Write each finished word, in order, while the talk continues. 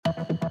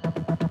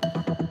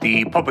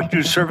The Public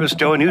News Service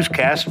Daily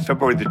Newscast,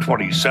 February the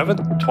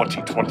 27th,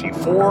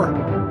 2024.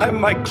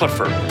 I'm Mike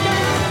Clifford.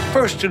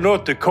 First, in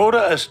North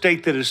Dakota, a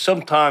state that is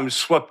sometimes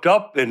swept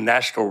up in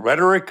national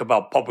rhetoric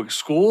about public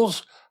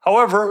schools.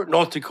 However,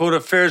 North Dakota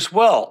fares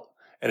well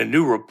in a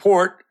new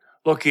report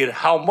looking at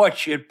how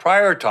much it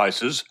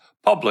prioritizes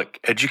public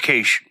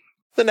education.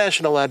 The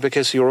national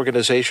advocacy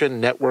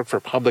organization Network for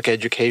Public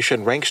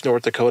Education ranks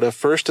North Dakota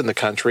first in the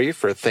country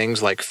for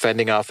things like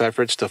fending off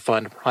efforts to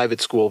fund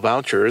private school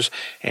vouchers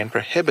and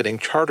prohibiting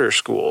charter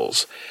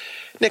schools.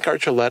 Nick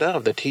Archuleta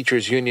of the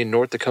Teachers Union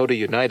North Dakota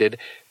United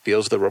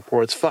feels the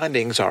report's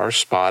findings are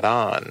spot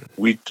on.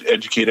 We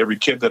educate every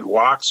kid that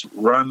walks,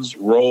 runs,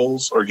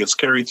 rolls, or gets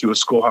carried through a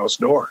schoolhouse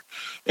door.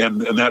 And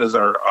that is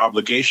our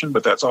obligation,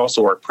 but that's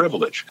also our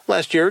privilege.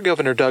 Last year,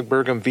 Governor Doug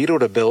Burgum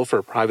vetoed a bill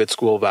for private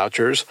school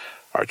vouchers.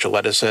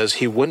 Archuleta says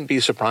he wouldn't be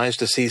surprised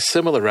to see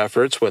similar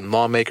efforts when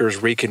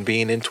lawmakers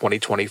reconvene in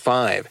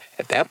 2025.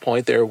 At that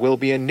point, there will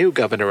be a new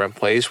governor in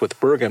place with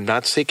Burgum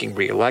not seeking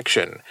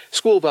re-election.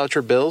 School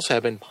voucher bills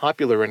have been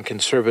popular in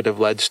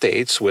conservative-led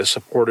states, with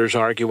supporters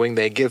arguing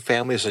they give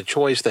families a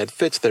choice that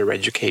fits their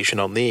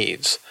educational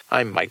needs.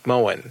 I'm Mike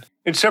Moen.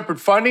 In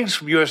separate findings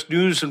from U.S.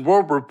 News and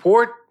World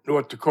Report,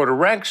 North Dakota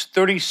ranks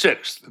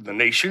 36th in the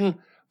nation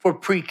for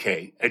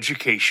pre-K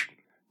education.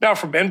 Now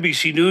from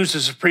NBC News, the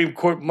Supreme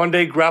Court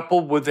Monday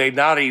grappled with a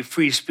knotty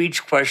free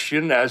speech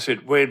question as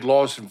it weighed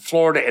laws in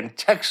Florida and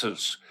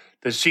Texas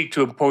that seek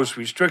to impose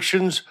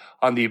restrictions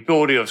on the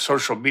ability of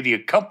social media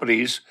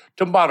companies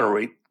to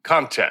moderate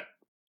content.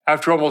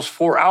 After almost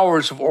 4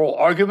 hours of oral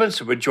arguments,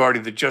 a majority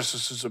of the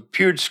justices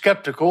appeared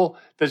skeptical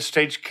that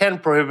states can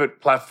prohibit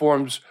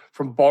platforms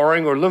from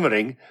barring or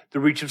limiting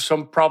the reach of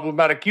some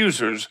problematic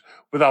users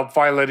without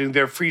violating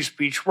their free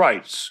speech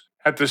rights.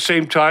 At the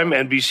same time,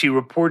 NBC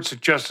reports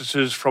that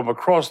justices from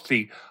across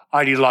the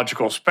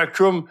ideological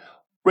spectrum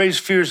raise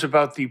fears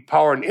about the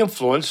power and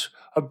influence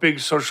of big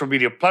social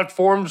media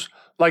platforms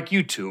like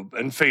YouTube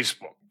and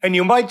Facebook. And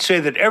you might say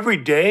that every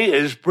day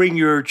is Bring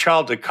Your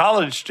Child to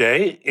College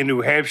Day in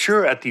New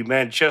Hampshire at the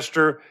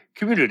Manchester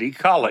Community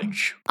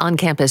College.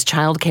 On-campus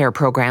childcare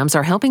programs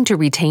are helping to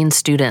retain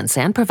students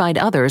and provide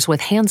others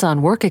with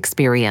hands-on work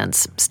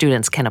experience.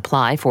 Students can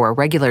apply for a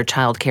regular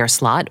childcare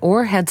slot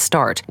or Head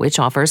Start, which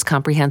offers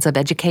comprehensive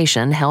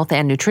education, health,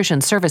 and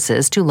nutrition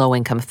services to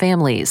low-income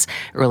families.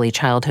 Early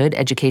childhood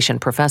education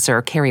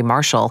professor Carrie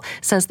Marshall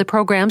says the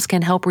programs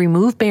can help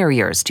remove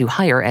barriers to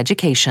higher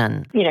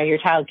education. Your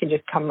child can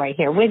just come right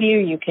here with you.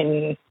 You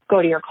can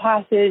go to your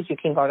classes, you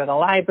can go to the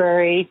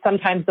library.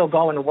 Sometimes they'll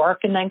go and work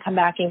and then come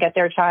back and get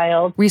their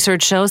child.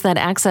 Research shows that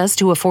access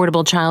to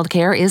affordable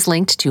childcare is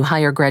linked to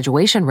higher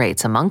graduation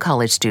rates among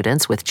college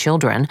students with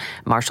children.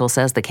 Marshall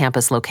says the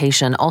campus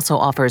location also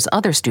offers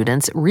other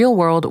students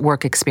real-world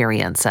work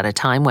experience at a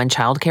time when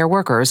childcare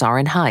workers are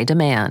in high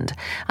demand.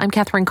 I'm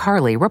Catherine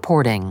Carley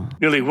reporting.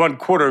 Nearly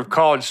 1/4 of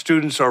college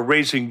students are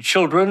raising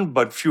children,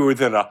 but fewer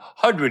than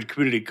 100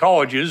 community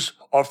colleges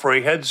offer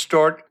a Head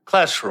Start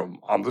classroom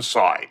on the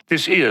side.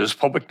 This is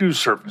Public News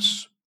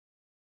Service.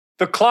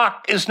 The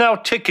clock is now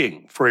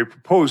ticking for a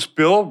proposed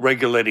bill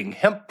regulating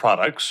hemp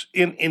products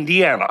in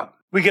Indiana.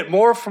 We get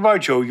more from our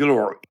Joe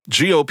Ulori.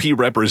 GOP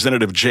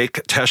Representative Jake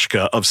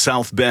Teshka of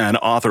South Bend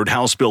authored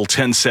House Bill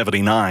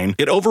 1079.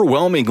 It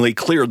overwhelmingly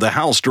cleared the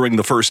House during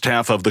the first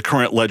half of the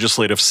current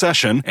legislative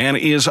session and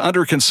is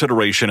under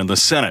consideration in the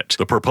Senate.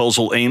 The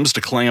proposal aims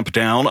to clamp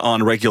down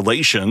on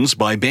regulations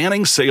by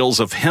banning sales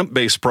of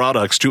hemp-based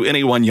products to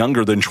anyone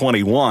younger than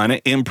 21,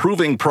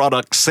 improving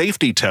product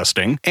safety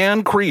testing,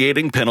 and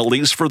creating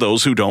penalties for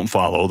those who don't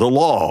follow the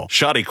law.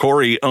 Shadi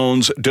Corey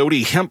owns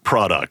Doty Hemp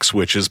Products,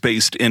 which is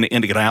based in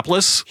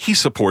Indianapolis. He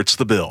supports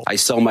the bill. I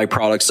sell my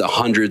products to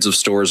hundreds of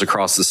stores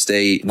across the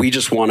state. We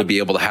just want to be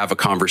able to have a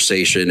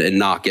conversation and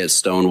not get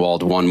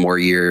stonewalled one more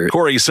year.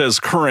 Corey says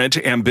current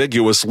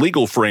ambiguous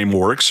legal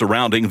framework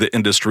surrounding the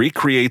industry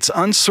creates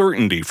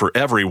uncertainty for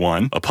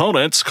everyone.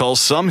 Opponents call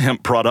some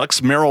hemp products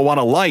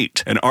marijuana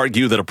light and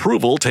argue that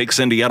approval takes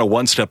Indiana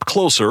one step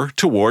closer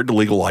toward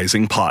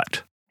legalizing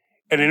pot.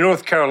 And a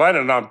North Carolina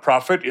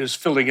nonprofit is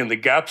filling in the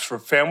gaps for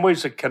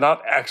families that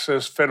cannot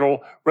access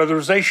federal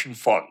weatherization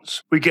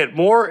funds. We get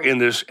more in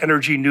this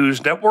Energy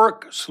News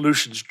Network,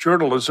 Solutions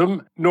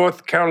Journalism,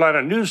 North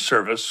Carolina News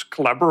Service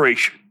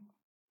collaboration.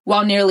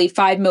 While nearly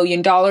 $5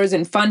 million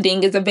in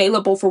funding is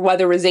available for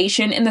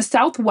weatherization in the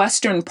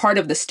southwestern part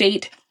of the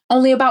state,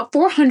 only about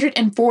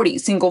 440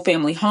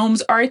 single-family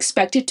homes are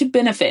expected to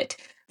benefit.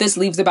 This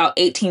leaves about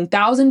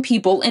 18,000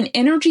 people in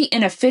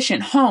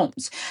energy-inefficient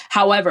homes.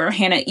 However,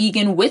 Hannah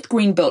Egan with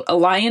Greenbelt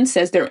Alliance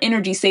says their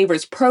Energy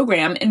Savers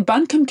program in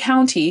Buncombe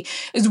County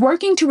is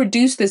working to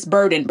reduce this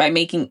burden by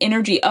making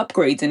energy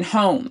upgrades in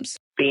homes.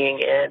 Being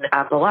in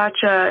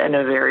Appalachia, in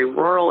a very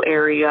rural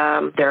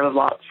area, there are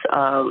lots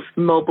of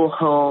mobile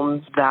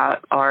homes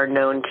that are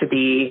known to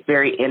be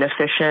very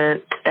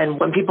inefficient. And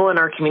when people in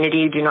our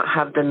community do not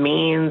have the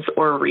means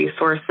or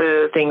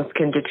resources, things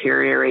can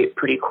deteriorate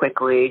pretty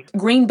quickly.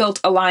 Greenbelt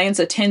Alliance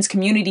attends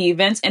community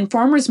events and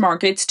farmers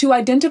markets to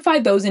identify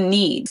those in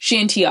need.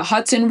 Shantia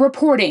Hudson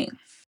reporting.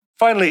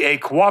 Finally, a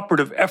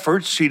cooperative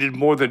effort seeded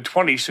more than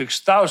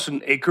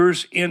 26,000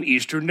 acres in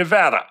eastern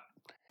Nevada.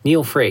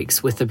 Neil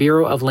Frakes with the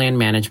Bureau of Land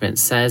Management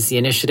says the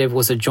initiative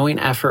was a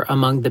joint effort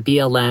among the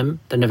BLM,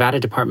 the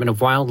Nevada Department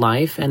of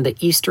Wildlife, and the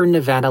Eastern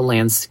Nevada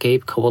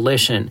Landscape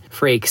Coalition.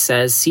 Frakes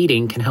says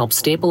seeding can help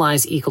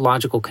stabilize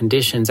ecological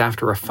conditions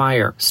after a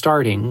fire,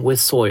 starting with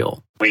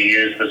soil. We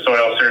use the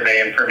soil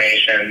survey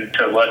information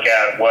to look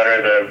at what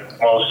are the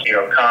most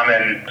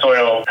common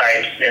soil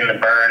types in the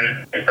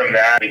burn. And from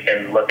that, we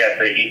can look at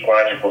the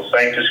ecological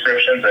site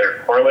descriptions that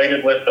are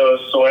correlated with those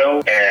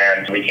soils.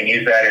 And we can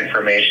use that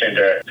information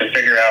to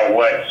figure out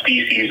what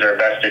species are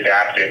best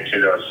adapted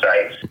to those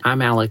sites.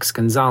 I'm Alex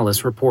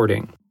Gonzalez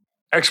reporting.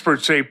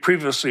 Experts say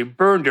previously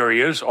burned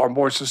areas are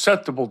more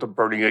susceptible to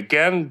burning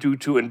again due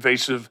to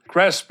invasive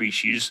grass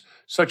species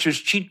such as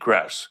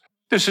cheatgrass.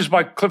 This is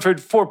Mike Clifford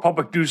for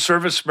Public News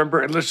Service,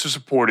 member and listener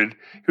supported.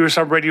 Here's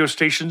some radio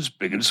stations,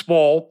 big and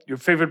small, your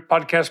favorite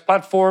podcast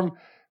platform.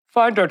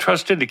 Find our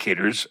trust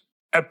indicators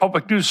at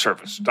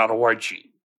publicnewsservice.org.